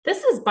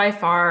This is by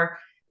far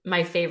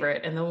my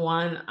favorite and the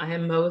one I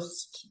am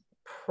most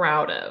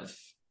proud of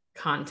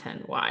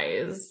content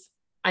wise.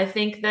 I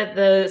think that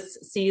this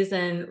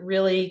season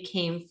really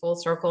came full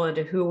circle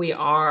into who we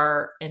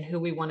are and who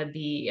we want to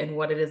be and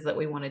what it is that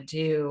we want to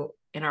do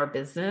in our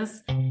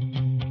business.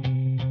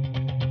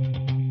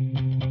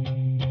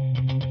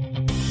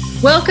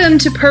 Welcome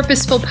to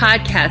Purposeful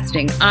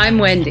Podcasting. I'm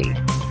Wendy.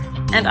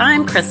 And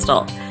I'm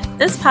Crystal.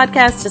 This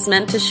podcast is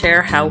meant to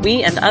share how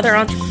we and other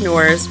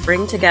entrepreneurs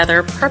bring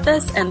together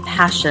purpose and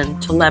passion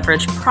to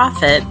leverage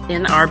profit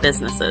in our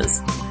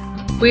businesses.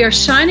 We are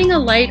shining a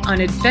light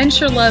on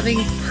adventure-loving,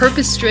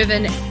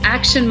 purpose-driven,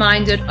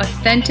 action-minded,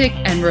 authentic,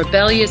 and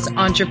rebellious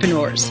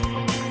entrepreneurs.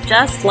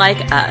 Just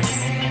like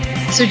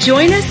us. So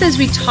join us as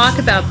we talk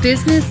about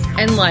business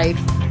and life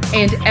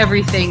and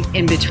everything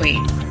in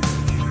between.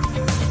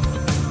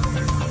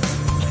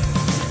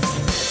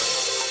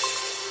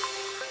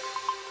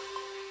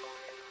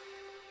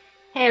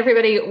 Hey,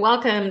 everybody,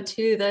 welcome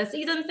to the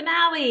season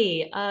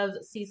finale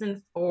of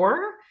season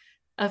 4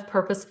 of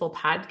Purposeful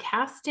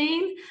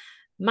Podcasting.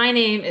 My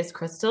name is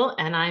Crystal,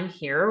 and I'm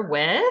here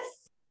with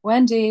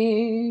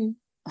Wendy.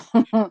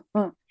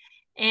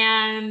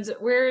 And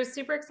we're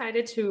super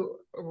excited to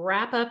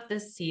wrap up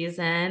this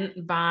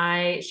season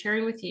by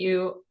sharing with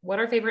you what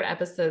our favorite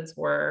episodes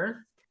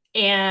were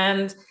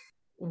and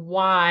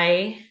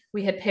why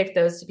we had picked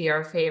those to be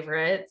our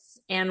favorites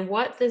and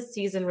what this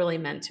season really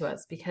meant to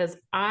us. Because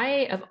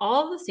of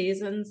all the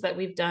seasons that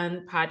we've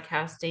done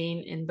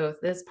podcasting in both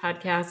this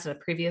podcast and a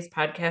previous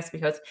podcast,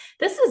 because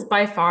this is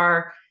by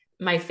far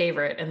my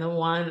favorite and the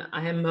one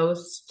I am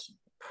most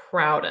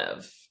proud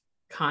of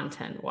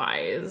content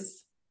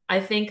wise.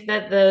 I think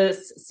that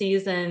this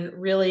season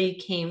really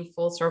came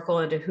full circle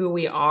into who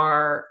we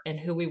are and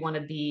who we want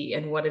to be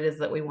and what it is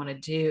that we want to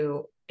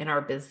do in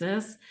our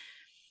business,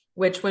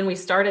 which when we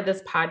started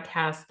this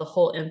podcast, the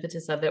whole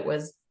impetus of it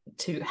was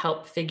to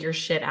help figure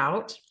shit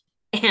out.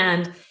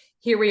 And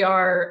here we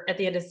are at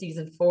the end of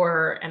season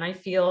 4. And I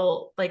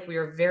feel like we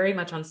are very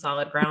much on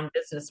solid ground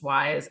business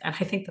wise. And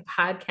I think the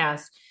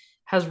podcast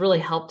has really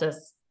helped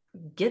us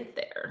get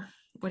there.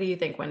 What do you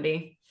think,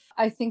 Wendy?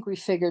 I think we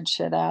figured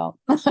shit out.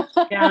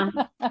 Yeah.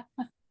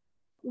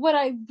 What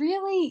I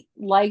really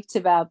liked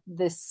about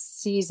this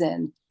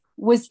season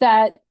was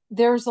that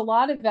there's a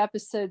lot of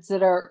episodes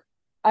that are,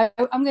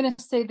 I'm going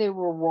to say they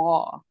were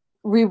raw.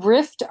 We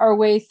riffed our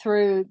way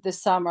through the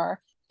summer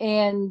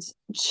and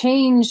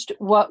changed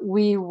what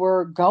we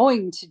were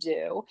going to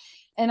do.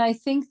 And I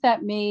think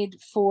that made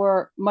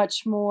for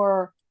much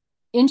more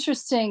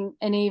interesting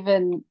and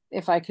even,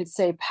 if I could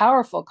say,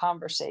 powerful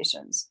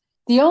conversations.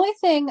 The only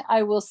thing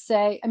I will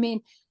say, I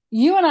mean,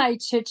 you and I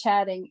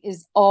chit-chatting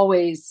is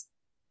always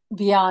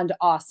beyond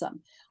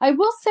awesome. I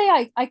will say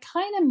I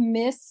kind of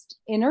missed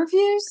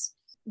interviews.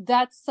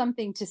 That's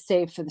something to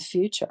save for the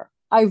future.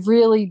 I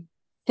really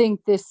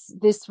think this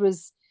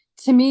was,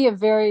 to me, a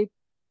very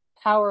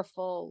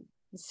powerful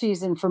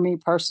season for me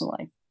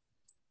personally.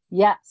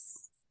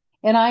 Yes.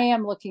 And I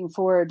am looking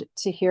forward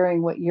to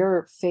hearing what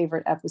your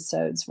favorite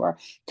episodes were,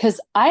 because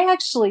I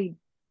actually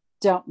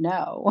don't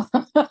know.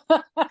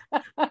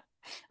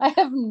 I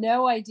have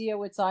no idea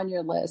what's on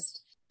your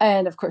list.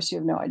 And of course, you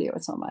have no idea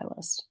what's on my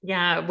list.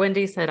 Yeah.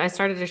 Wendy said, I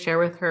started to share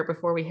with her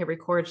before we hit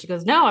record. She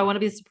goes, no, I want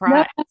to be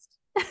surprised.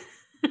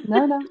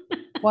 No.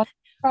 What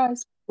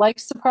surprise? Like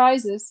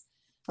surprises,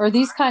 or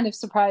these kind of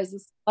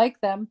surprises,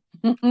 like them.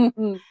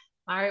 All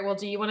right. Well,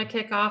 do you want to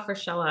kick off or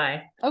shall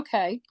I?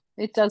 Okay.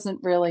 It doesn't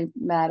really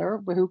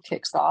matter who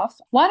kicks off.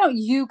 Why don't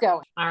you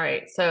go? All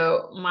right.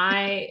 So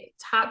my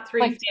top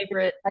 3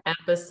 favorite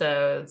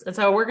episodes. And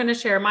so we're going to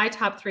share my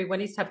top 3,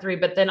 Wendy's top 3,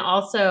 but then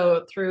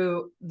also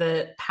through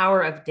the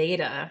power of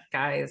data,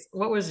 guys,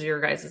 what was your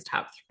guys'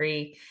 top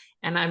 3?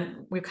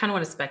 And we kind of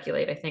want to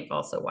speculate, I think,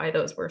 also why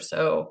those were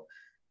so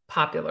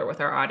popular with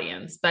our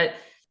audience. But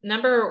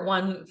number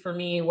 1 for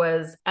me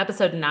was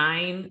episode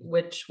 9,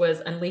 which was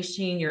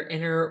Unleashing Your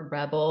Inner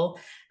Rebel,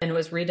 and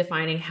was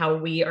redefining how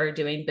we are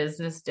doing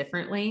business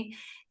differently.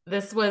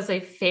 This was a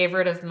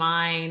favorite of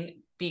mine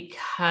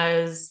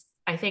because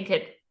I think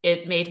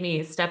it made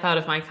me step out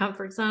of my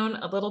comfort zone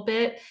a little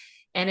bit.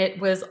 And it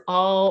was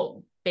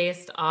all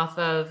based off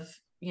of,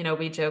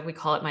 we joke, we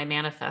call it my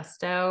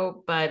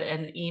manifesto, but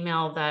an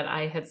email that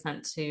I had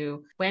sent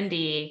to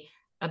Wendy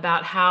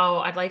about how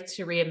I'd like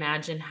to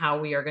reimagine how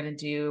we are going to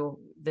do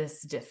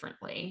this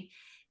differently.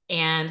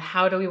 And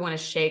how do we want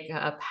to shake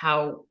up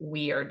how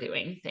we are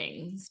doing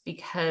things?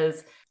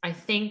 Because I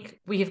think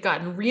we've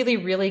gotten really,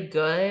 really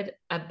good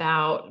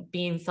about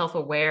being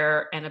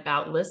self-aware and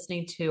about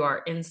listening to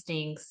our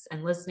instincts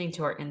and listening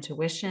to our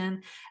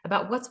intuition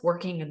about what's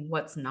working and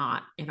what's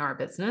not in our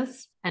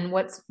business and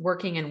what's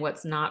working and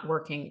what's not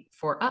working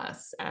for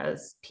us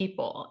as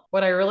people.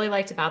 What I really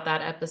liked about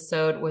that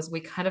episode was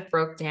we kind of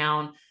broke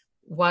down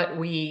what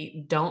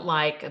we don't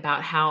like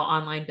about how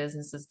online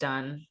business is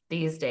done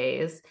these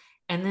days,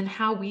 and then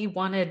how we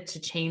wanted to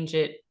change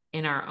it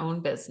in our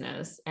own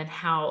business and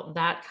how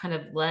that kind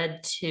of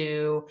led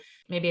to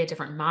maybe a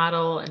different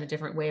model and a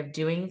different way of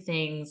doing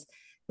things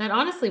that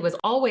honestly was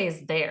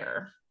always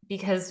there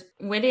because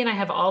Wendy and I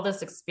have all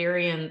this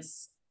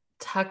experience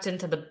tucked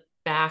into the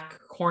back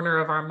corner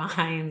of our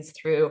minds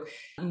through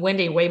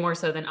Wendy, way more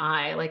so than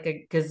I, like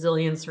a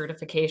gazillion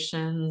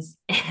certifications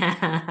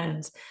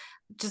and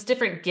just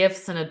different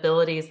gifts and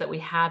abilities that we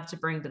have to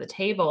bring to the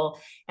table.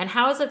 And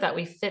how is it that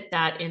we fit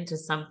that into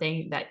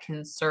something that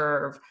can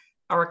serve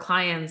our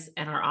clients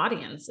and our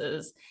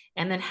audiences?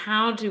 And then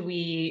how do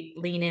we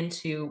lean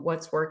into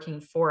what's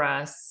working for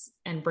us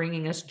and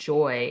bringing us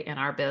joy in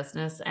our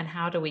business? And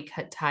how do we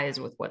cut ties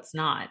with what's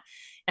not?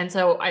 And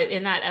so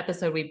in that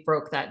episode, we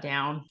broke that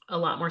down a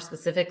lot more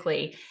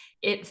specifically.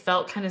 It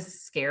felt kind of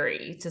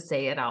scary to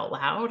say it out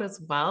loud as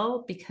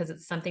well, because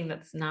it's something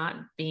that's not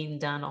being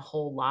done a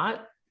whole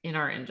lot in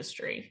our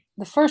industry.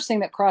 The first thing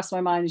that crossed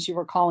my mind is you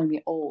were calling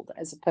me old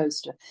as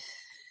opposed to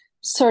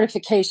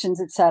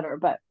certifications, et cetera.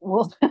 But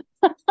we'll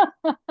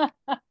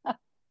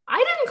I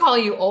didn't call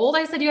you old.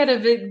 I said you had a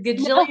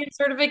gajillion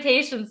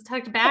certifications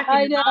tucked back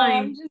in your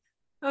mind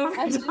over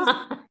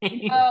time.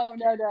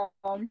 No.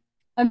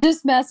 I'm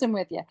just messing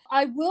with you.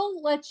 I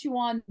will let you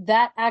on.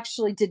 That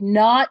actually did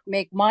not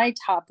make my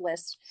top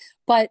list,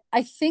 but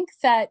I think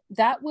that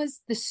was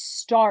the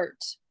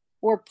start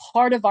or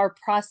part of our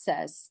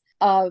process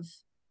of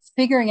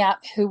figuring out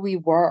who we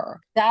were.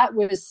 That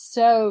was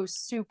so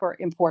super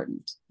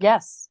important.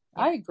 Yes,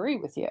 I agree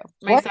with you.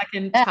 My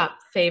second top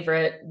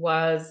favorite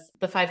was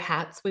the 5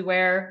 hats we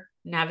wear,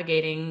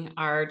 navigating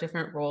our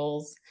different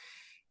roles.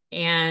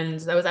 And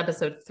that was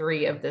episode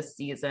 3 of this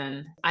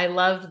season. I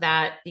loved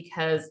that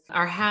because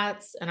our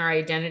hats and our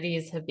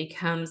identities have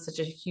become such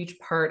a huge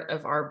part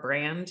of our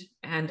brand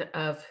and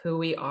of who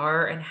we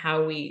are and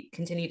how we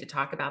continue to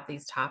talk about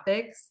these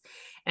topics.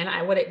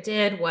 And what it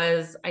did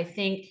was, I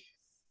think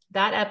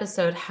that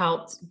episode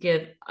helped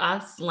give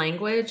us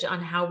language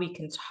on how we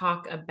can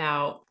talk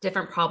about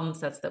different problem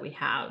sets that we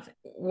have.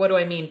 What do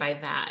I mean by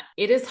that?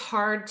 It is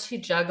hard to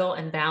juggle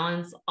and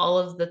balance all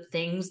of the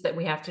things that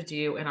we have to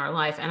do in our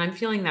life. And I'm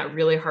feeling that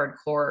really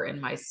hardcore in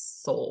my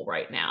soul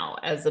right now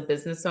as a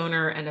business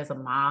owner and as a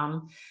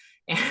mom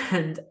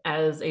and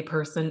as a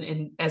person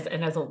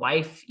and as a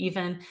wife,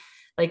 even.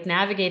 Like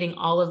navigating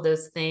all of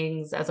those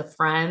things as a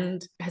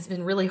friend has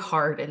been really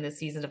hard in this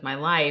season of my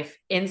life.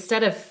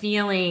 Instead of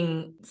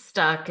feeling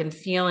stuck and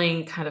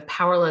feeling kind of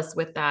powerless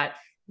with that,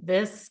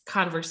 this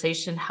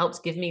conversation helps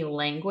give me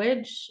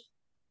language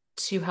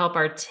to help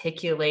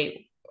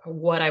articulate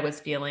what I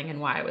was feeling and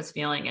why I was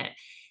feeling it.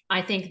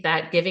 I think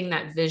that giving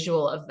that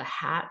visual of the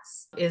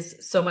hats is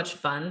so much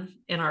fun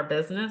in our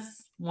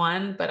business,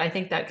 one, but I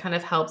think that kind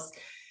of helps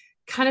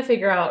kind of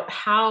figure out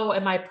how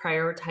am I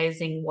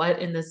prioritizing what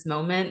in this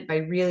moment by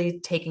really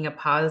taking a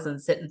pause and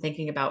sit and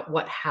thinking about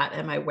what hat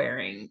am I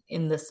wearing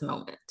in this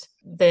moment.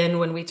 Then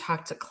when we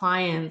talk to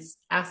clients,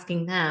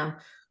 asking them,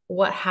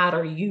 what hat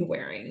are you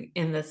wearing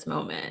in this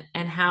moment?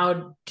 And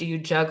how do you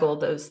juggle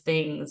those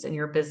things in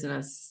your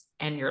business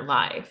and your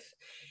life?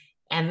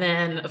 And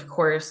then, of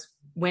course,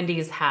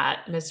 Wendy's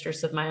hat,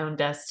 Mistress of My Own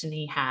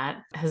Destiny hat,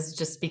 has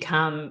just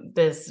become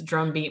this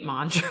drumbeat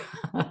mantra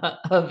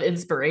of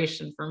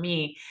inspiration for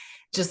me.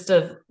 This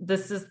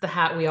is the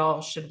hat we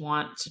all should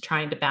want to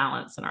trying to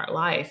balance in our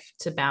life,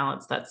 to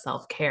balance that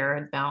self-care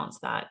and balance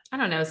that, I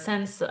don't know,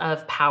 sense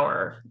of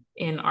power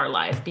in our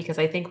life. Because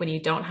I think when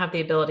you don't have the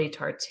ability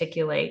to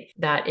articulate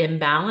that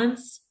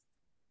imbalance,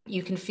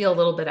 you can feel a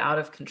little bit out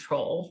of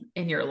control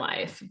in your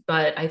life.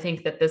 But I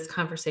think that this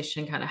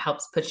conversation kind of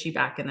helps put you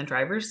back in the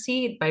driver's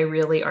seat by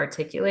really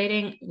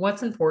articulating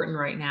what's important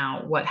right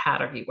now. What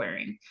hat are you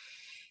wearing?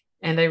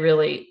 And I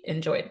really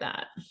enjoyed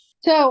that.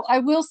 So I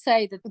will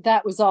say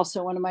that was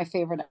also one of my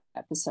favorite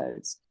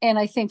episodes. And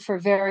I think for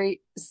very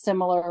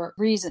similar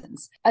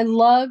reasons. I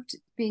loved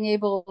being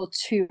able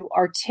to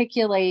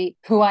articulate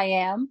who I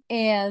am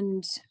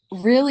and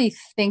really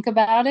think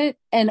about it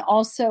and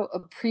also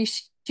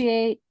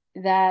appreciate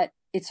that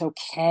it's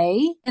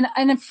okay.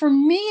 And for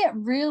me, it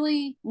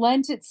really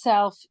lent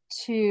itself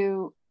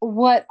to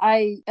what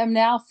I am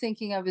now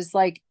thinking of as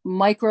like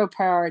micro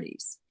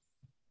priorities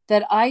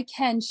that I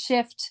can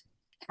shift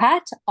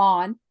hat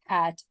on,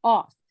 hat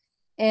off.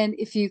 And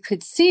if you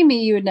could see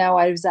me, you would know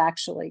I was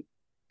actually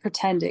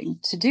pretending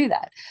to do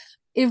that.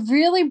 It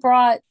really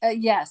brought,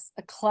 a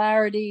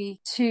clarity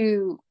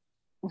to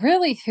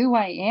really who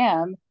I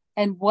am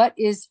and what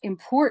is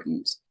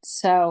important.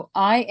 So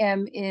I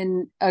am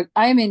in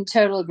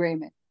total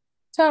agreement.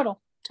 Total.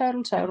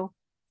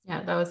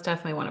 Yeah, that was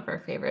definitely one of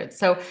our favorites.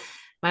 So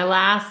my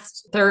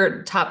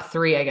top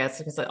 3, I guess,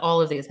 because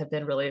all of these have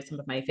been really some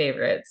of my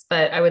favorites,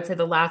 but I would say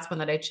the last one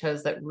that I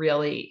chose that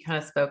really kind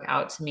of spoke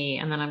out to me,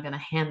 and then I'm going to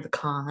hand the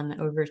con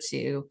over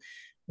to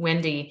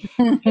Wendy,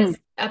 is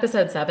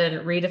episode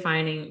 7,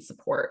 Redefining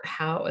Support,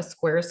 how a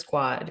square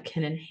squad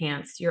can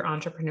enhance your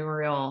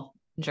entrepreneurial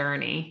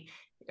journey.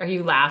 Are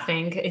you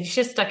laughing? You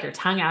just stuck your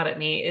tongue out at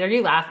me. Are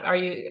you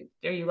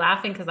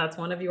laughing because that's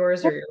one of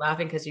yours, or you're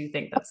laughing because you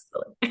think that's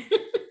silly?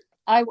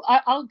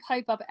 I'll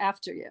pipe up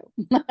after you.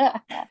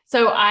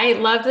 So I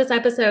love this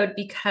episode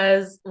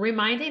because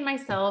reminding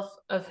myself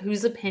of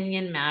whose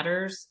opinion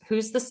matters,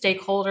 who's the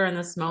stakeholder in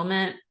this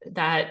moment,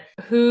 that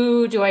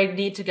who do I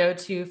need to go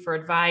to for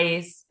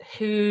advice,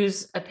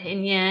 whose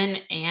opinion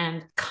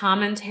and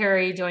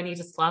commentary do I need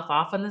to slough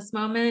off in this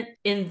moment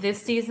in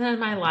this season of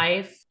my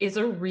life is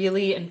a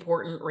really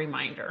important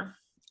reminder.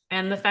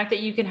 And the fact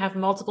that you can have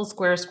multiple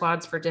square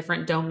squads for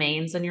different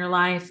domains in your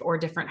life or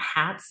different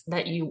hats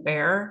that you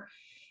wear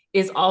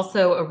is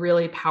also a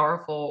really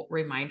powerful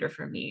reminder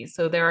for me.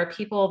 So there are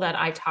people that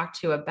I talk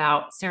to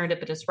about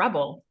Serendipitous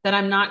Rebel that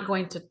I'm not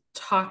going to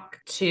talk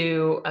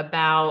to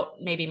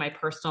about maybe my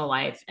personal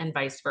life and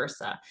vice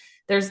versa.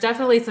 There's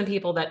definitely some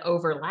people that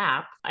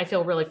overlap. I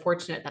feel really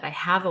fortunate that I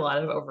have a lot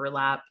of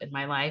overlap in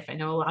my life. I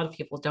know a lot of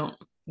people don't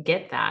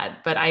get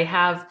that, but I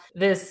have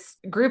this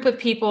group of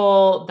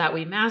people that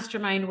we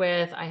mastermind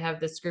with. I have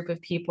this group of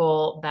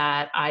people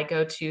that I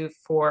go to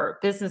for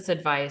business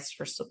advice,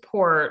 for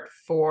support,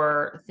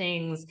 for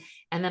things.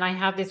 And then I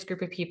have this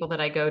group of people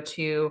that I go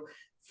to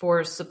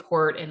for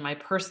support in my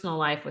personal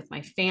life with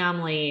my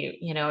family.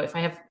 You know, if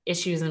I have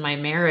issues in my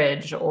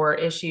marriage or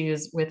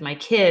issues with my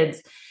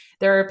kids,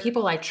 there are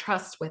people I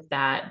trust with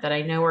that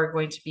I know are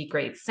going to be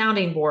great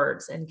sounding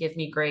boards and give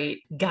me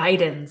great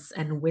guidance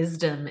and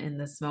wisdom in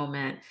this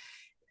moment.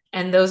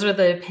 And those are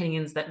the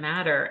opinions that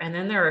matter. And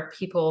then there are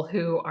people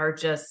who are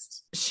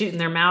just shooting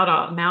their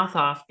mouth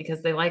off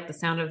because they like the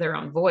sound of their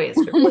own voice,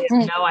 but really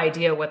have no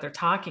idea what they're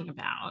talking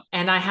about.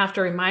 And I have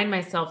to remind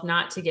myself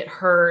not to get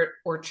hurt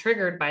or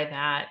triggered by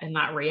that and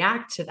not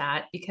react to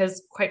that,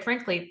 because quite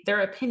frankly,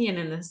 their opinion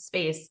in this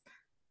space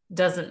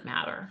doesn't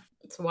matter.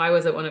 So why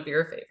was it one of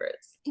your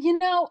favorites? You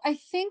know, I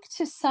think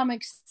to some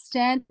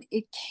extent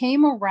it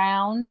came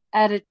around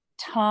at a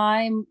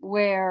time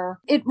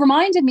where it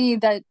reminded me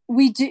that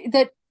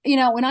you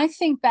know, when I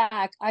think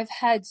back, I've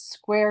had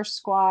square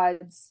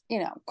squads, you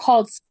know,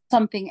 called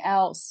something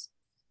else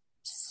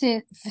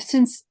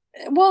since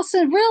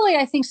really,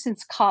 I think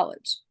since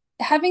college.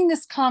 Having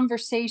this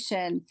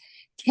conversation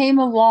came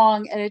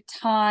along at a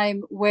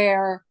time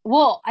where,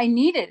 well, I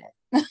needed it.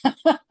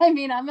 I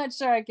mean, I'm not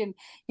sure I can,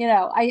 you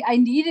know, I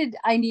needed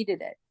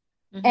it.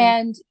 Mm-hmm.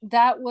 And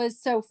that was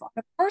so on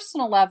a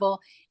personal level,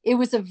 it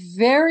was a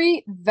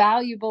very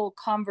valuable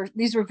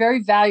these were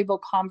very valuable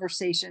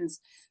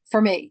conversations for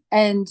me,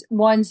 and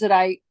ones that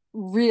I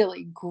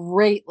really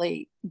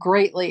greatly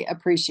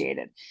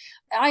appreciated.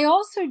 I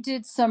also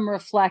did some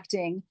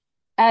reflecting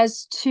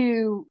as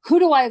to who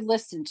do I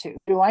listen to,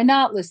 who do I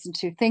not listen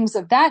to, things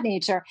of that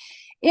nature.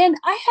 And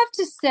I have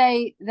to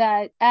say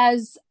that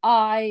as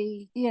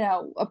I, you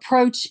know,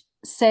 approach,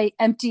 say,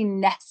 empty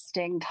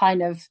nesting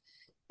kind of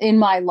in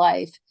my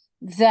life,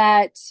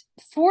 that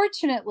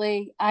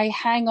fortunately I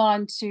hang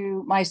on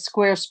to my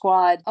square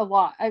squad a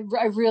lot. I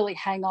really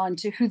hang on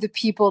to who the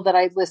people that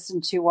I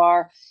listen to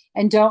are,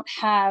 and don't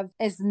have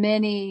as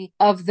many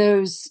of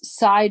those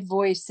side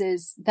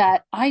voices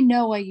that I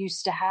know I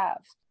used to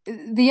have.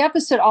 The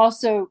episode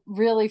also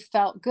really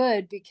felt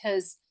good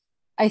because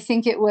I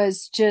think it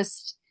was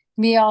just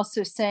me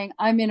also saying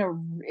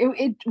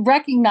it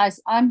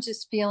recognized I'm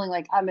just feeling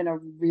like I'm in a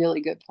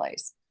really good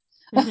place.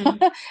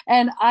 Mm-hmm.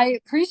 And I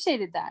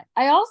appreciated that.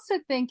 I also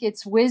think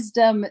it's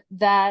wisdom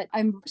that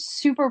I'm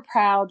super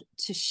proud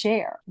to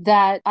share,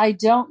 that I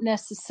don't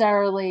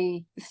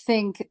necessarily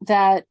think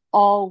that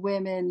all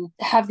women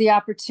have the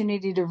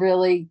opportunity to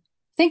really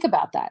think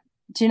about that.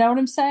 Do you know what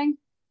I'm saying?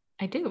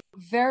 I do.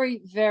 Very,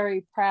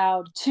 very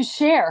proud to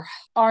share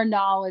our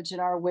knowledge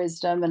and our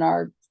wisdom and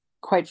our,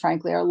 quite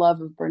frankly, our love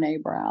of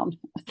Brene Brown.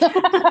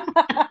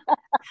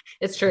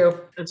 It's true.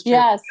 It's true.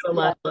 Yes. I have a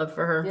lot of love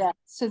for her. Yeah.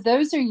 So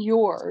those are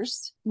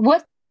yours.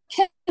 What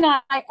can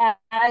I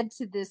add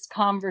to this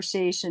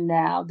conversation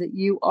now that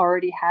you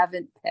already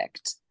haven't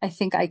picked? I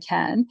think I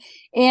can.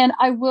 And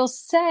I will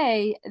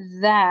say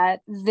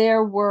that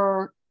there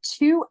were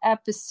 2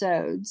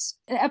 episodes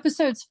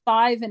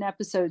 5 and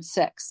episode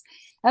 6.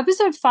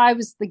 Episode 5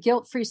 was the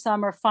guilt-free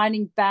summer,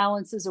 finding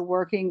balance as a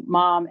working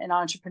mom and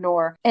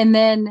entrepreneur. And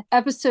then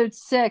episode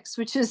 6,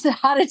 which is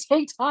how to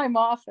take time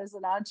off as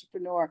an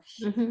entrepreneur.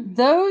 Mm-hmm.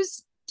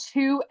 Those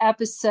 2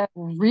 episodes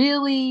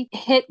really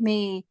hit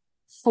me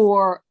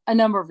for a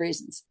number of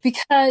reasons,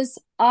 because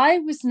I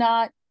was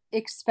not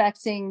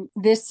expecting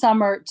this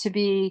summer to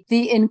be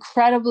the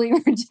incredibly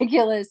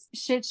ridiculous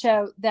shit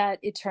show that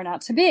it turned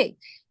out to be.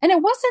 And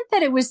it wasn't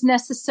that it was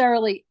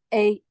necessarily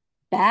a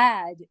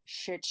bad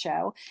shit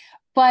show,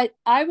 but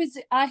I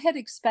had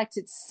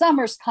expected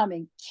summer's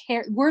coming,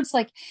 words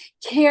like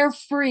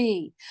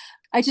carefree.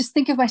 I just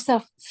think of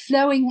myself,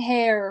 flowing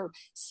hair,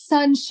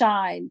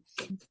 sunshine,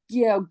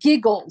 you know,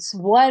 giggles,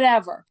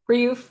 whatever. Were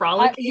you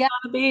frolicking on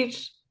the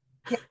beach?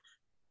 Yeah,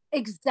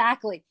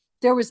 exactly.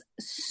 There was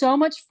so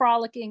much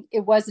frolicking. It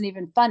wasn't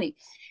even funny.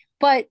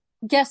 But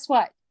guess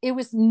what? It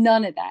was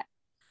none of that.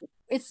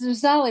 It's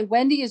not only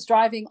Wendy is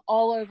driving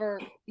all over,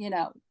 you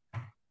know,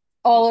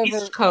 all over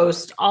East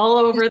Coast, all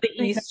over the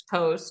East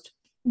Coast.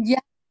 Yeah.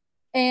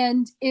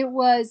 And it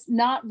was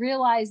not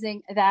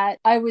realizing that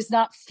I was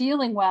not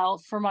feeling well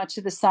for much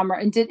of the summer,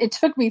 and it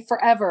took me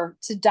forever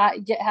to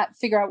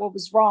figure out what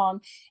was wrong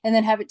and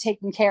then have it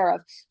taken care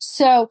of.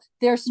 So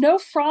there's no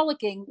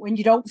frolicking when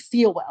you don't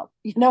feel well.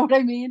 You know what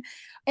I mean?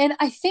 And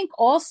I think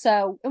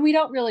also, and we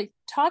don't really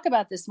talk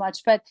about this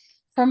much, but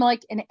from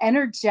like an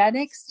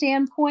energetic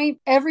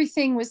standpoint,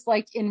 everything was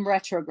like in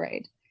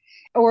retrograde,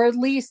 or at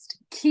least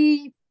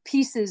key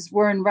pieces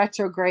were in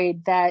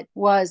retrograde that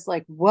was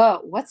like,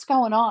 whoa, what's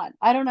going on?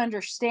 I don't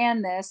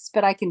understand this,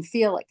 but I can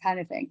feel it,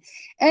 kind of thing.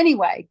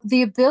 Anyway,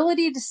 the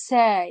ability to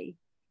say,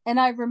 and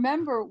I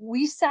remember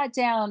we sat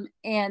down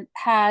and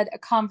had a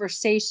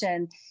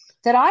conversation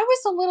that I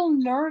was a little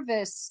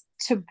nervous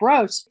to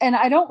broach. And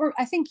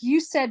I think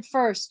you said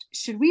first,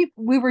 we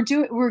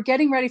were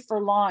getting ready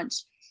for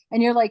launch,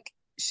 and you're like,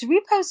 should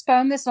we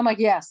postpone this? I'm like,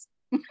 yes.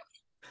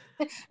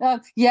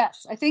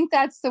 Yes, I think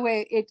that's the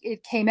way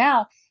it came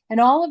out. And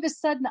all of a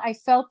sudden, I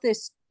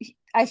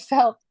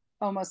felt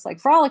almost like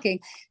frolicking,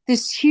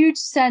 this huge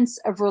sense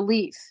of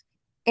relief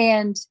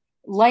and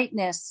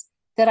lightness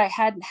that I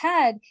hadn't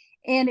had.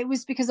 And it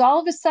was because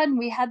all of a sudden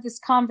we had this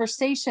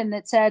conversation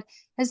that said,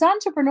 as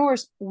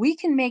entrepreneurs, we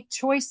can make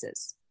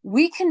choices.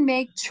 We can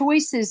make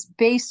choices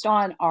based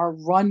on our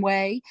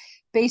runway,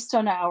 based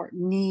on our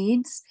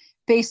needs,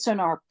 based on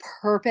our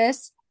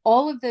purpose,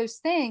 all of those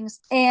things.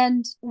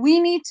 And we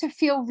need to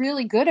feel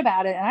really good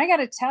about it. And I got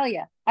to tell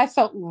you, I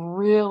felt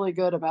really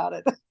good about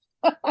it.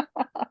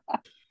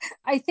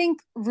 I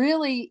think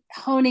really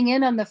honing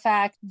in on the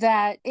fact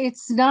that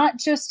it's not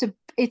just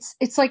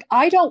it's like,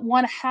 I don't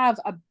want to have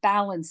a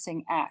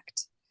balancing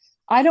act.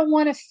 I don't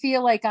want to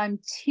feel like I'm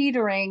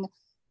teetering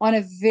on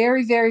a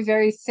very, very,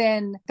 very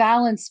thin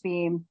balance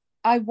beam.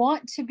 I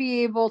want to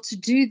be able to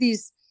do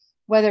these,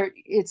 whether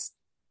it's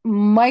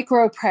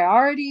micro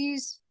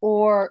priorities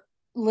or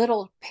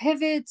little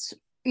pivots,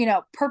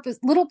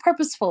 little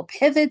purposeful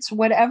pivots,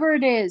 whatever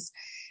it is.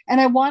 And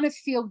I want to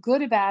feel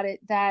good about it,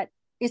 that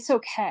it's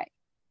okay.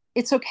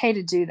 It's okay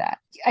to do that.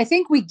 I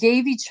think we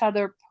gave each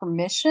other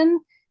permission.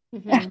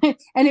 Mm-hmm.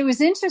 And it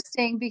was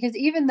interesting because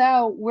even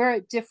though we're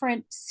at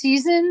different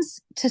seasons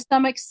to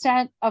some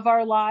extent of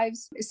our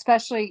lives,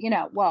 especially,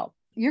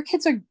 your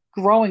kids are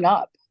growing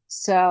up.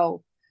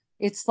 So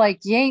it's like,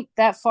 you ain't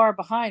that far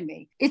behind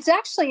me. It's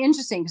actually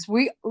interesting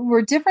because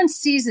we're different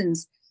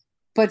seasons,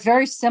 but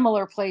very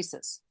similar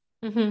places.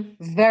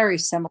 Mm-hmm. Very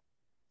similar.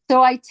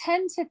 So I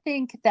tend to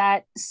think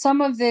that some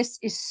of this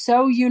is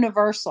so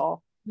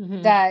universal,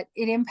 mm-hmm, that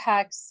it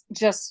impacts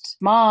just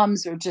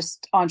moms or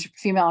just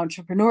female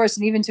entrepreneurs,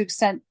 and even to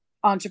extent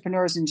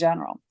entrepreneurs in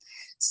general.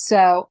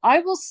 So I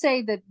will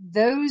say that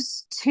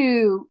those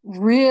two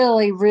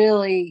really,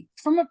 really,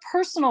 from a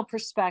personal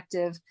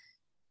perspective,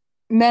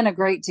 meant a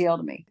great deal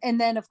to me. And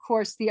then, of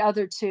course, the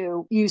other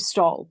two you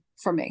stole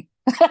from me.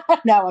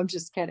 No, I'm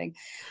just kidding.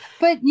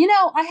 But,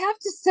 I have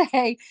to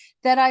say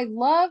that I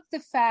love the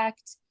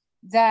fact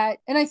that,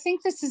 and I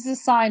think this is a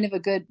sign of a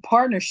good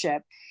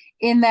partnership,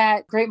 in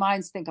that great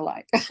minds think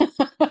alike.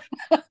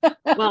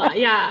 Well,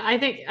 yeah, I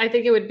think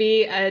it would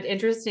be an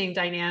interesting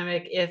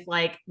dynamic if,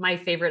 like, my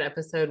favorite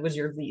episode was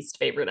your least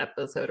favorite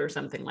episode or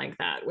something like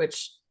that,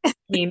 which, I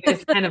mean,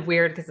 it's kind of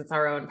weird because it's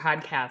our own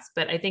podcast,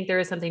 but I think there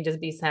is something to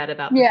be said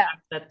about the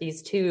fact that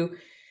these two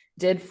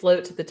did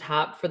float to the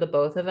top for the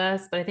both of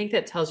us. But I think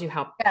that tells you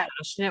how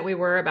passionate we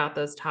were about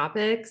those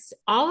topics.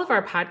 All of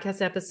our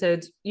podcast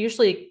episodes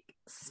usually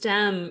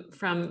stem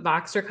from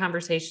Voxer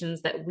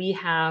conversations that we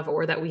have,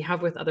 or that we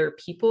have with other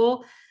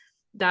people,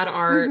 that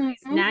are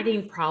mm-hmm,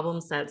 nagging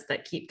problem sets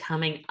that keep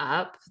coming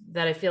up,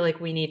 that I feel like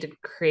we need to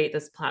create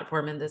this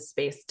platform in this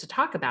space to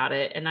talk about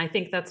it. And I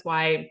think that's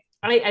why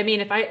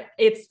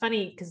it's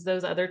funny because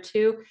those other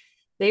two,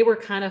 they were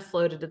kind of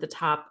floated to the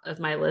top of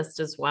my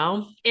list as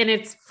well. And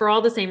it's for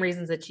all the same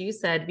reasons that you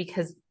said,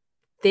 because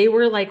they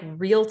were like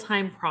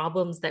real-time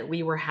problems that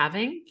we were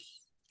having.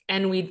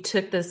 And we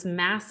took this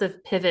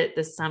massive pivot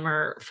this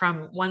summer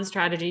from one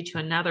strategy to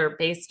another,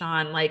 based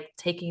on like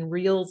taking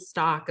real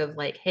stock of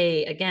like,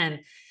 hey,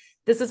 again,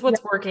 this is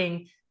what's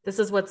working. This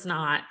is what's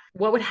not.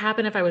 What would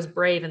happen if I was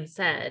brave and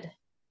said,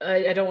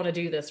 I don't want to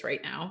do this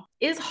right now?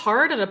 Is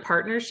hard in a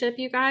partnership,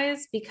 you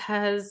guys,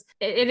 because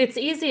it's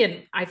easy.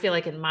 And I feel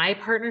like in my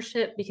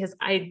partnership, because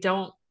I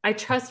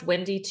trust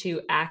Wendy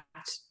to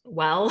act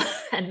well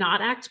and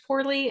not act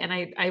poorly. And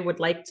I would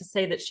like to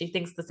say that she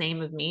thinks the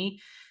same of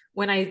me.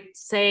 When I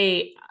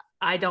say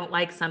I don't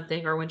like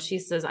something, or when she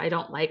says I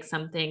don't like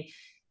something,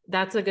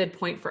 that's a good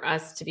point for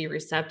us to be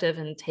receptive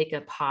and take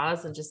a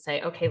pause and just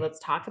say, okay, let's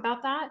talk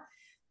about that.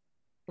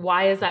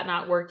 Why is that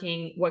not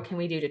working? What can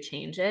we do to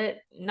change it?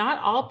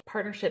 Not all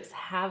partnerships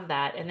have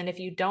that. And then if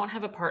you don't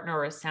have a partner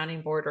or a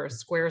sounding board or a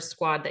square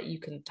squad that you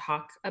can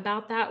talk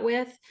about that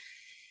with,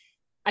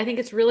 I think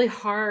it's really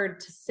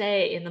hard to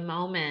say in the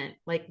moment,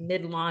 like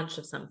mid-launch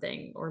of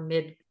something or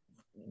mid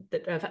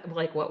of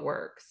like what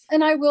works.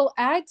 And I will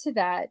add to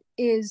that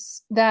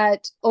is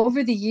that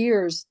over the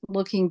years,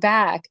 looking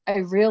back, I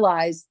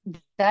realized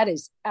that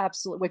is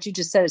absolutely what you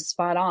just said is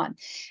spot on.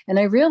 And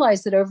I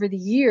realized that over the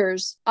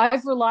years,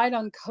 I've relied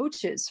on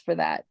coaches for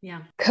that.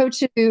 Yeah.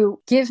 Coaches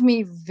who give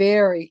me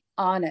very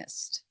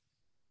honest,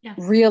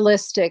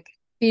 realistic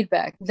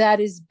feedback that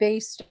is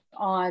based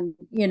on,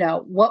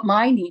 what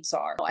my needs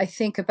are. I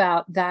think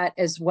about that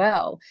as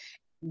well.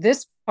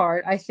 This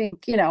part, I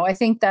think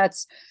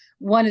that's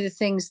one of the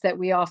things that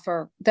we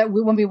offer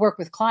when we work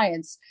with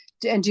clients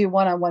and do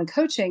one-on-one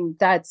coaching,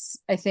 that's,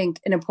 I think,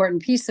 an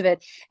important piece of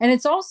it. And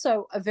it's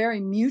also a very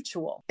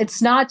mutual,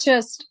 it's not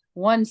just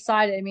one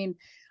sided. I mean,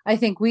 I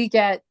think we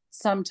get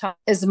sometimes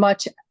as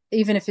much,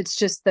 even if it's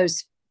just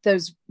those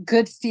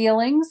good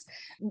feelings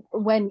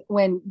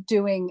when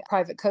doing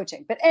private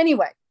coaching. But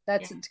anyway,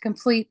 that's a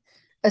complete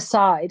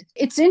aside.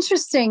 It's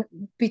interesting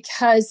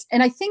because,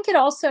 and I think it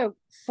also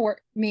for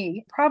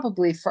me,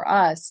 probably for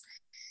us,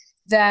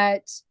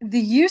 that the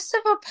use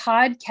of a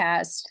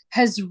podcast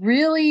has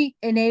really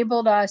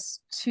enabled us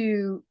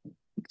to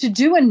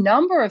do a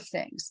number of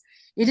things.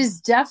 It is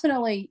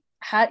definitely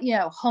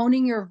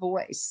honing your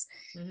voice.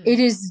 Mm-hmm. It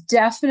is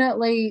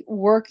definitely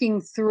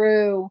working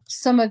through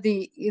some of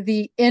the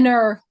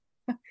inner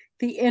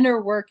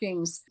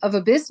workings of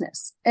a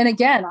business. And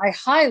again, I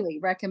highly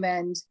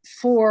recommend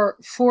for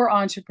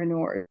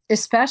entrepreneurs,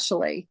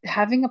 especially,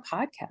 having a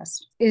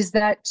podcast. Is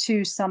that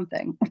too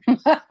something?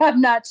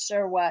 I'm not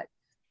sure what.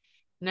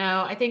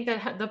 No, I think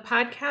that the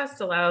podcast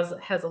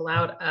has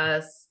allowed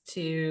us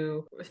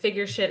to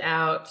figure shit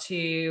out,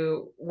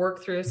 to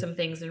work through some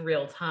things in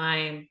real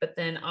time, but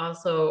then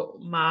also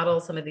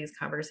model some of these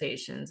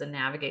conversations and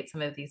navigate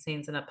some of these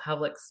things in a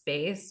public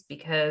space.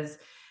 Because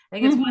I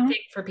think it's one thing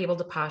for people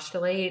to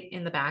postulate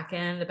in the back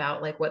end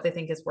about like what they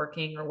think is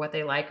working or what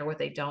they like or what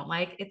they don't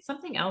like. It's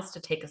something else to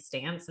take a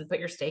stance and put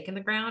your stake in the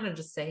ground and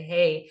just say,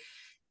 hey,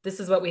 this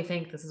is what we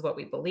think, this is what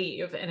we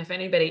believe. And if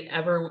anybody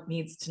ever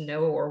needs to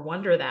know or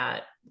wonder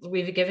that,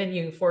 we've given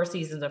you 4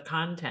 seasons of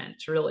content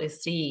to really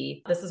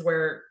see this is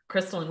where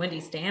Crystal and Wendy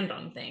stand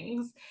on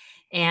things.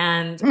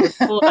 And what's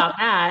cool about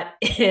that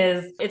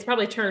is it's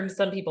probably turned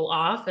some people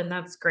off, and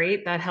that's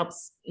great. That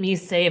helps me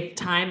save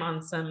time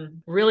on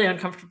some really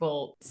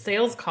uncomfortable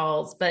sales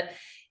calls, but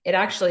it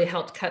actually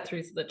helped cut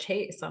through the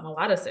chase on a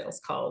lot of sales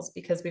calls,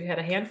 because we've had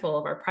a handful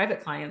of our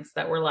private clients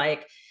that were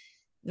like,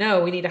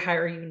 no, we need to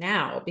hire you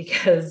now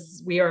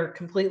because we are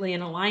completely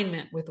in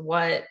alignment with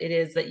what it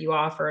is that you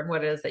offer and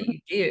what it is that you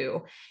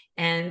do.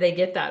 And they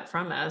get that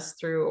from us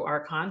through our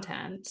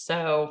content.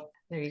 So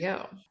there you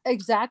go.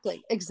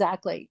 Exactly.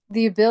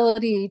 The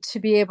ability to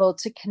be able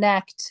to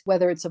connect,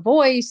 whether it's a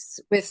voice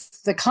with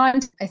the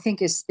content, I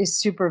think is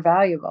super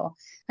valuable.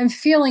 I'm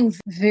feeling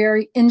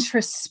very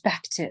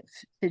introspective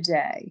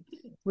today,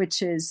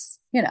 which is,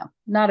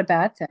 not a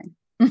bad thing.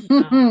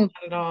 No, not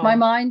at all. My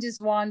mind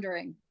is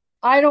wandering.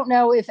 I don't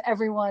know if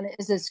everyone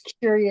is as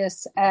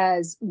curious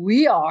as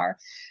we are,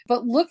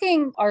 but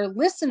looking our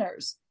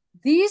listeners,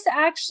 these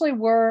actually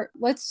were,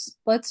 let's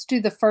do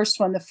the first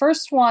one. The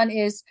first one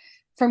is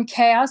From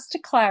Chaos to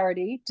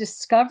Clarity,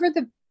 Discover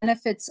the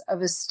Benefits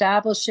of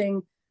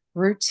Establishing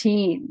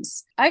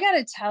Routines. I got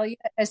to tell you,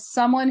 as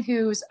someone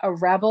who's a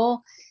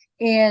rebel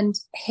and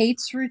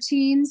hates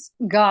routines,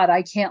 God,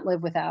 I can't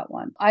live without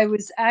one. I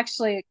was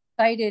actually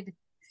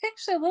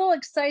a little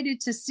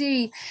excited to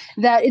see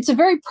that it's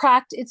very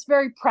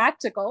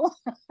practical.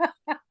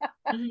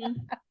 Mm-hmm.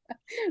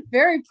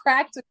 Very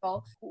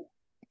practical.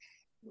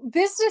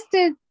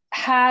 Businesses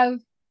have,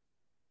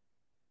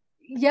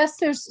 yes,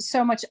 there's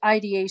so much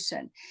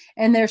ideation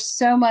and there's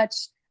so much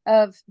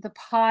of the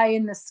pie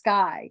in the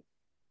sky,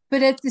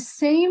 but at the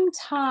same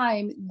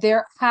time,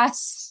 there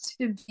has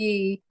to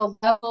be a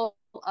level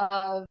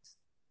of,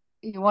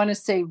 you want to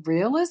say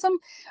realism,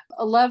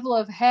 a level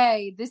of,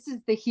 hey, this is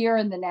the here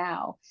and the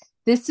now.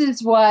 This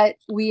is what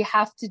we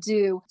have to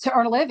do to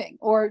earn a living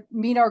or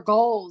meet our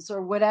goals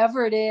or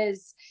whatever it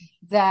is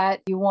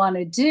that you want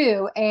to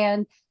do.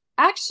 And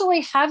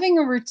actually having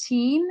a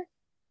routine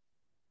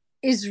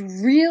is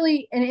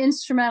really an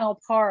instrumental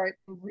part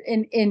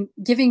in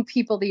giving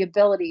people the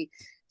ability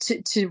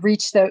to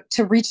reach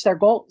their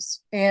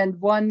goals, and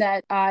one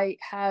that I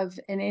have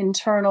an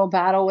internal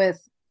battle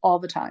with all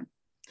the time.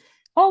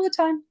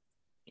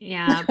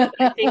 Yeah, but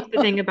I think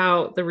the thing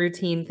about the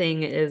routine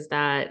thing is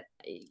that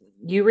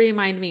you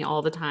remind me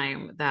all the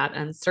time that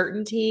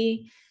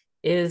uncertainty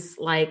is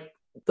like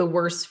the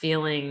worst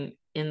feeling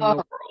in the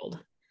world.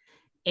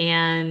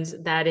 And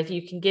that if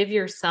you can give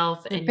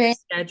yourself and your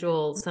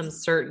schedule some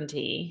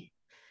certainty,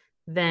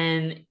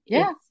 then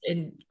it's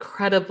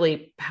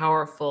incredibly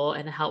powerful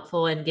and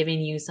helpful in giving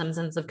you some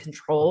sense of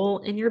control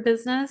in your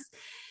business.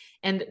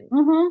 And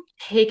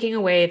taking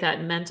away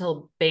that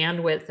mental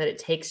bandwidth that it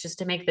takes just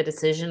to make the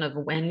decision of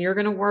when you're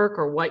going to work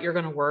or what you're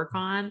going to work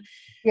on.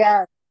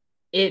 Yeah.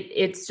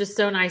 It's just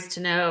so nice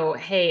to know,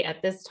 hey,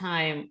 at this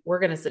time, we're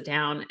going to sit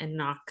down and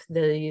knock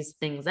these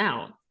things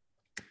out.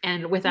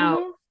 And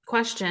without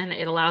question,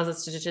 it allows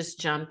us to just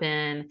jump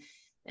in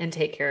and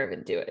take care of it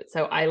and do it.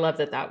 So I love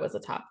that was a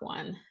top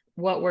one.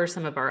 What were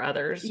some of our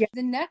others? Yeah,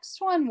 the next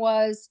one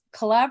was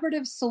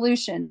collaborative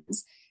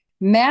solutions,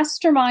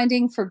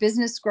 masterminding for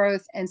business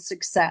growth and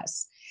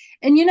success.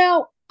 And,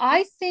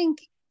 I think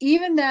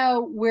even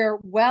though we're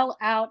well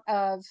out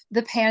of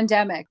the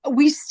pandemic,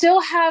 we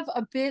still have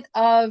a bit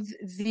of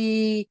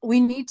we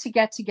need to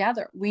get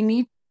together. We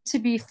need to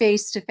be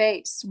face to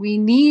face. We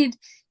need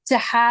to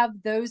have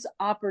those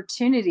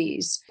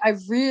opportunities. I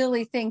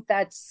really think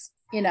that's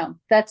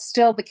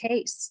still the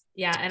case.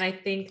 Yeah. And I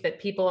think that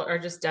people are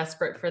just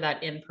desperate for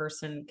that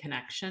in-person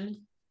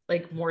connection,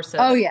 like more so.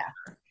 Oh, yeah.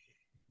 Ever.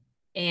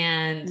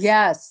 And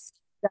yes.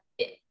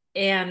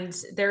 And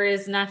there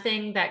is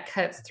nothing that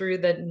cuts through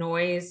the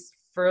noise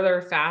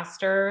further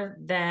faster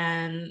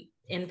than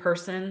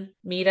in-person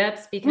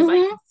meetups, because I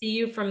can see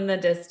you from the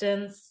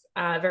distance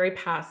very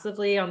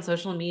passively on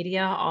social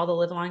media all the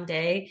live long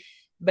day.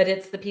 But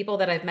it's the people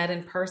that I've met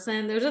in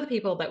person. Those are the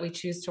people that we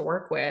choose to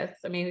work with.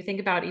 I mean, we think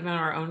about even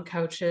our own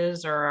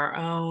coaches or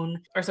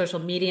our social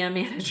media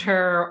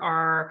manager,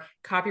 our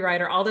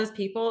copywriter, all those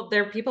people,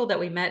 they're people that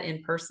we met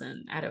in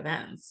person at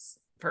events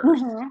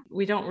first.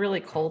 We don't really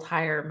cold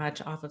hire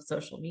much off of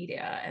social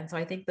media. And so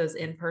I think those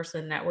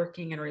in-person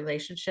networking and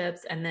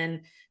relationships, and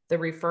then the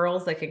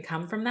referrals that can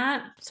come from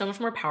that, so much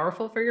more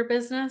powerful for your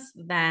business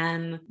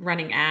than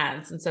running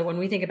ads. And so when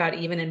we think about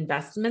even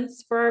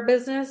investments for our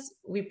business,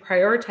 we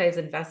prioritize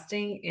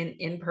investing in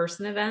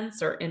in-person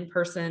events or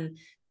in-person,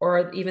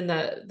 or even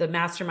the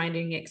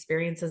masterminding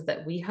experiences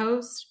that we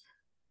host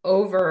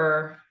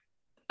over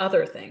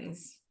other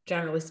things,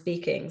 generally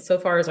speaking, so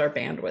far as our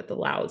bandwidth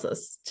allows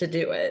us to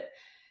do it.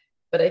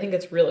 But I think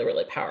it's really,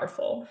 really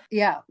powerful.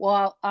 Yeah,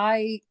 well,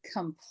 I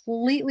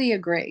completely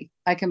agree.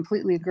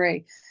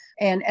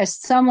 And as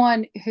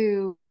someone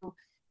who,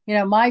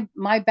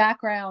 my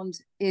background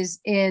is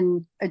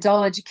in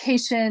adult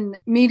education,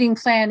 meeting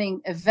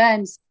planning,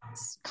 events,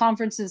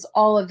 conferences,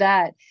 all of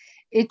that.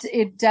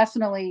 It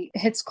definitely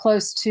hits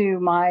close to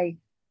my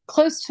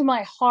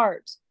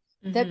heart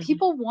that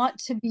people want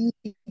to be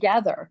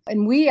together.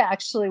 And we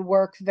actually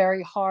work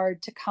very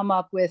hard to come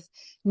up with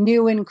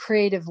new and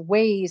creative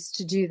ways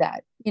to do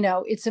that.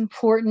 It's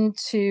important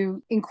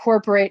to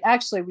incorporate,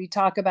 actually, we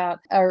talk about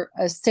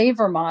a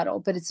saver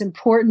model, but it's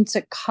important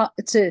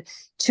to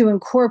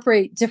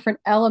incorporate different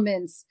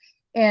elements.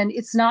 And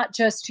it's not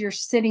just you're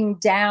sitting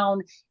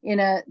down in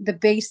the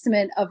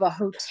basement of a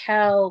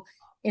hotel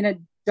in a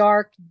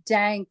dark,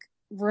 dank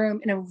room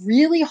in a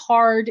really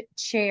hard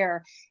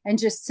chair and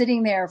just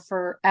sitting there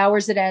for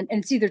hours at end,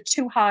 and it's either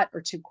too hot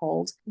or too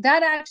cold.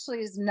 That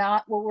actually is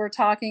not what we're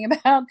talking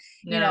about.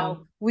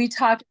 No. We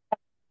talked about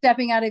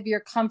stepping out of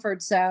your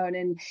comfort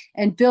zone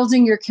and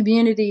building your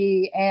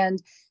community and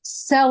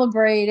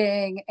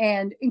celebrating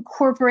and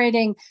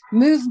incorporating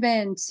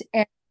movement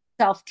and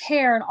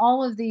self-care and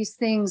all of these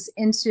things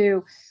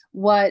into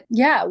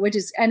which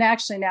is, and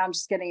actually now I'm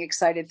just getting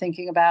excited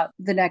thinking about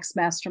the next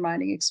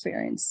masterminding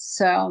experience.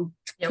 So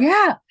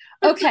yeah.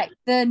 Okay.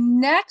 The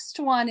next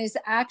one is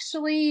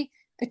actually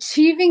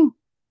achieving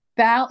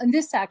balance. And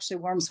this actually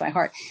warms my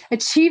heart.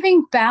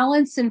 Achieving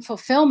balance and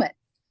fulfillment.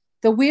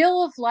 The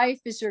wheel of life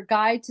is your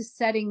guide to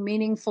setting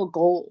meaningful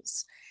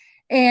goals.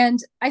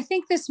 And I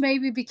think this may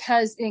be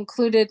because it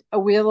included a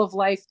wheel of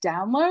life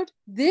download.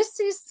 This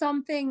is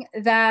something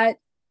that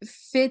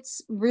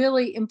fits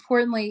really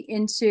importantly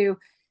into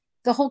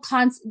the whole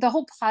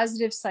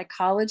positive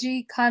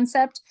psychology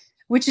concept,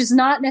 which is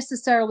not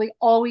necessarily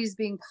always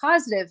being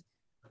positive,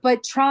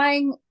 but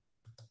trying,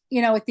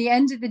 at the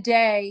end of the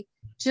day,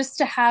 just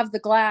to have the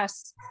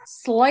glass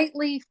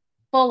slightly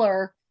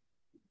fuller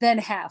than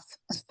half.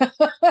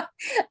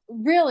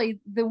 Really,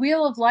 the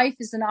wheel of life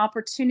is an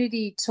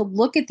opportunity to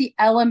look at the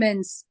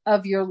elements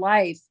of your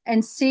life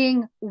and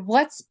seeing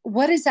what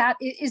is that.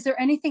 Is there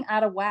anything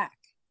out of whack?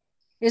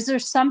 Is there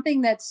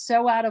something that's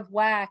so out of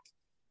whack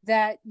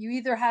that you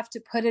either have to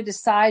put it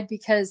aside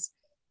because,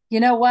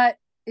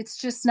 it's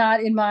just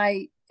not in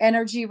my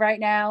energy right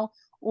now,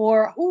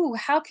 or,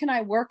 how can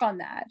I work on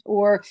that?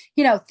 Or,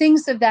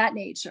 things of that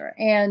nature.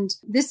 And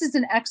this is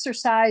an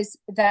exercise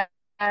that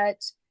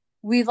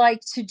we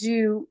like to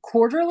do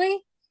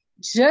quarterly,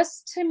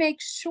 just to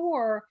make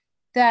sure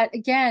that,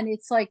 again,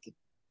 it's like,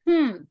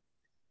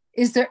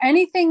 is there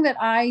anything that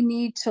I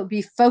need to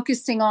be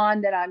focusing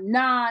on that I'm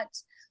not?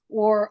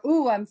 Or,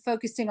 I'm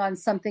focusing on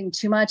something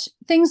too much,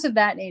 things of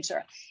that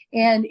nature.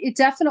 And it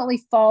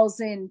definitely falls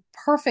in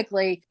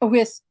perfectly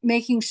with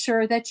making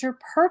sure that your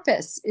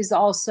purpose is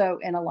also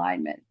in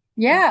alignment.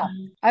 Yeah.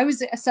 I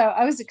was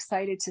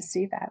excited to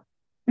see that.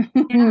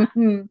 Yeah.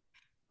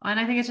 And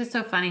I think it's just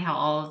so funny how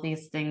all of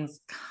these things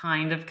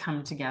kind of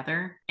come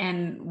together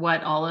and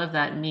what all of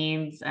that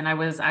means. And I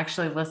was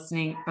actually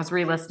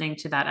re-listening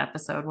to that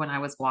episode when I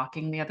was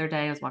walking the other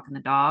day. I was walking the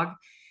dog,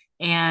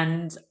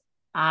 and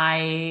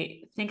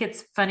I think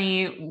it's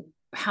funny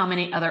how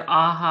many other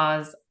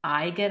ahas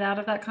I get out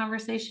of that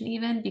conversation,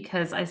 even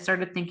because I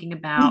started thinking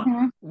about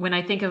when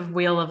I think of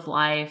wheel of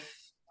life,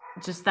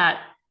 just that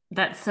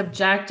that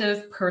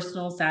subjective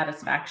personal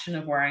satisfaction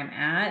of where I'm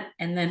at,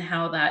 and then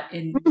how that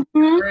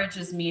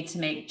encourages me to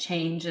make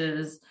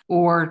changes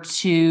or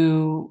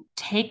to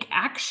take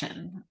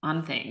action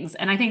on things.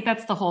 And I think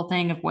that's the whole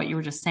thing of what you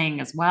were just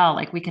saying as well.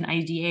 Like, we can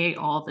ideate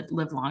all the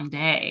live long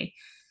day,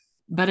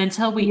 but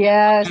until we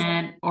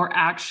implement or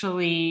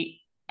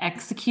actually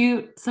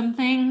execute some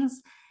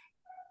things,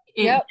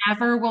 it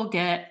never will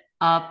get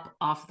up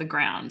off the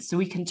ground. So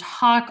we can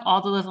talk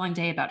all the live long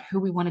day about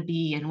who we want to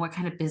be and what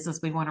kind of business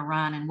we want to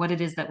run and what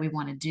it is that we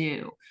want to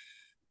do.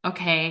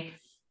 Okay,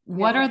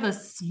 what are the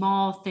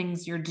small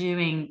things you're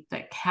doing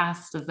that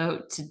cast a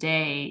vote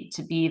today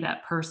to be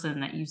that person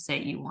that you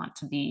say you want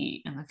to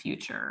be in the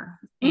future?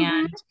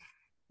 And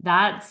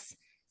that's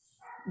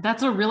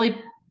a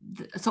really,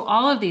 so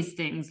all of these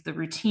things, the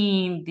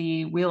routine,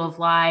 the wheel of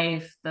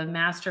life, the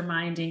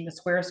masterminding, the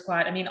square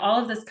squat, I mean, all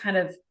of this kind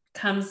of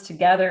comes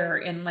together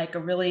in like a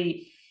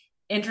really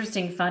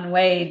interesting, fun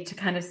way to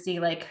kind of see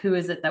like, who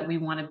is it that we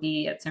want to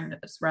be at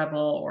Serendipitous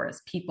Rebel or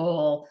as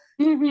people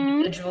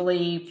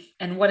individually,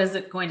 and what is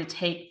it going to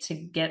take to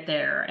get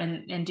there,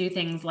 and do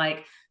things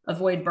like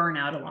avoid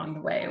burnout along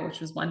the way, which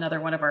was another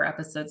one of our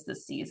episodes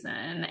this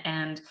season.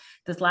 And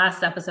this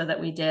last episode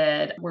that we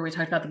did where we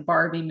talked about the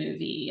Barbie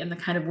movie and the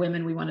kind of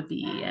women we want to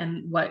be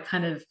and what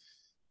kind of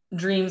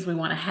dreams we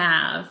want to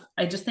have.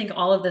 I just think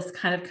all of this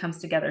kind of comes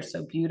together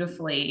so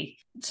beautifully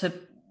to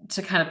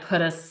kind of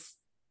put us,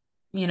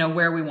 you know,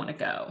 where we want to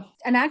go.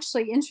 And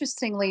actually,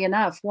 interestingly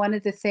enough, one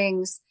of the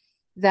things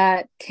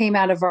that came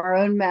out of our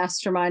own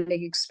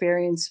masterminding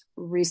experience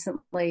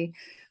recently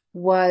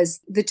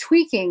was the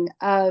tweaking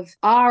of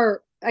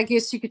our, I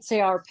guess you could say,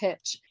 our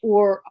pitch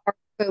or our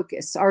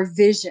focus, our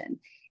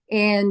vision.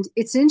 And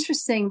it's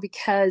interesting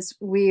because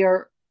we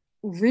are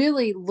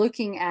really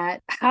looking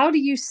at how do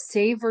you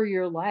savor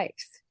your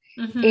life?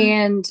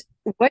 And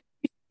what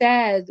you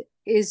said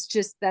is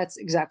just, that's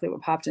exactly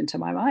what popped into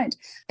my mind,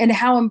 and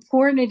how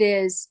important it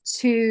is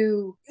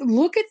to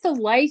look at the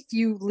life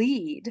you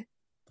lead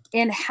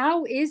and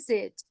how is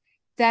it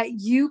that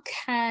you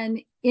can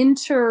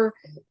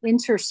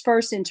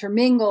intersperse,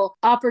 intermingle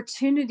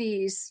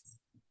opportunities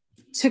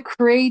to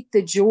create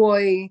the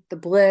joy, the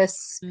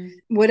bliss,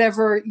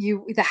 whatever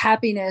the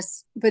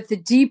happiness, but the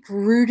deep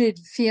rooted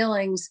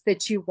feelings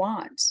that you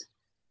want.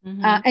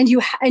 And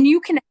you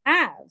can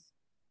have,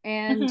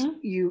 and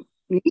you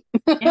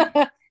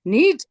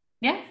need.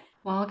 Yeah.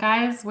 Well,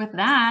 guys, with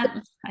that,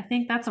 I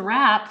think that's a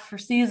wrap for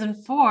season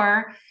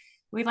 4.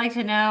 We'd like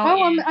to know.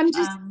 Oh, I'm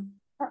just,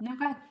 no,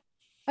 go ahead.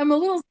 I'm a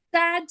little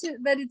sad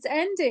that it's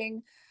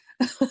ending.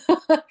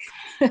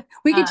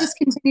 We could just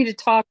continue to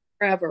talk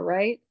forever,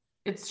 right?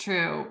 It's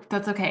true.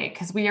 That's okay,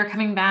 because we are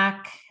coming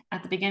back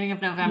at the beginning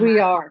of November. We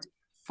are.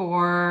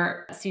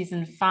 For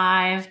season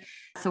 5.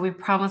 So we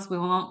promise we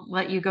won't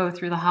let you go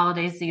through the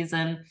holiday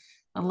season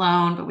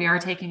alone, but we are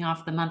taking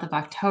off the month of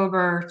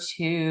October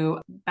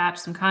to batch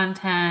some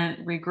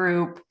content,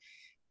 regroup,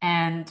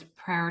 and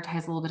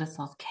prioritize a little bit of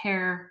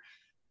self-care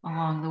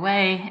along the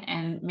way,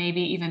 and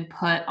maybe even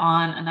put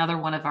on another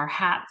one of our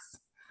hats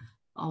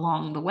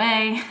along the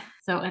way.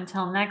 So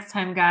until next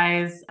time,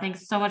 guys,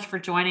 thanks so much for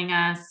joining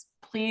us.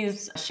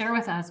 Please share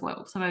with us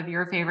what some of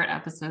your favorite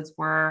episodes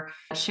were.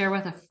 Share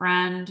with a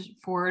friend,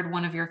 forward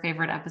one of your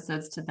favorite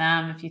episodes to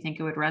them if you think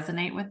it would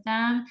resonate with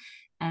them.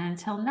 And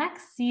until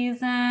next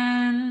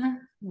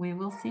season, we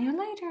will see you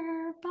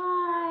later.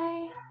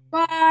 Bye.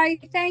 Bye.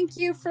 Thank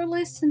you for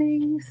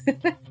listening.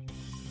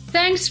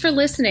 Thanks for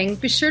listening.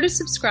 Be sure to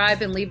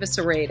subscribe and leave us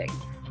a rating.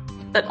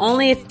 But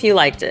only if you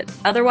liked it.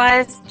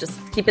 Otherwise, just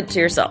keep it to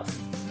yourself.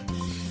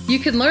 You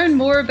can learn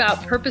more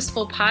about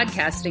Purposeful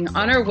Podcasting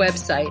on our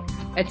website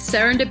at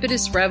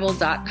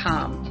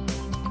serendipitousrebel.com.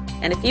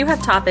 And if you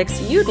have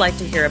topics you'd like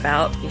to hear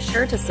about, be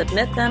sure to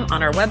submit them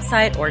on our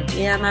website or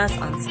DM us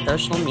on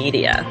social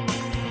media.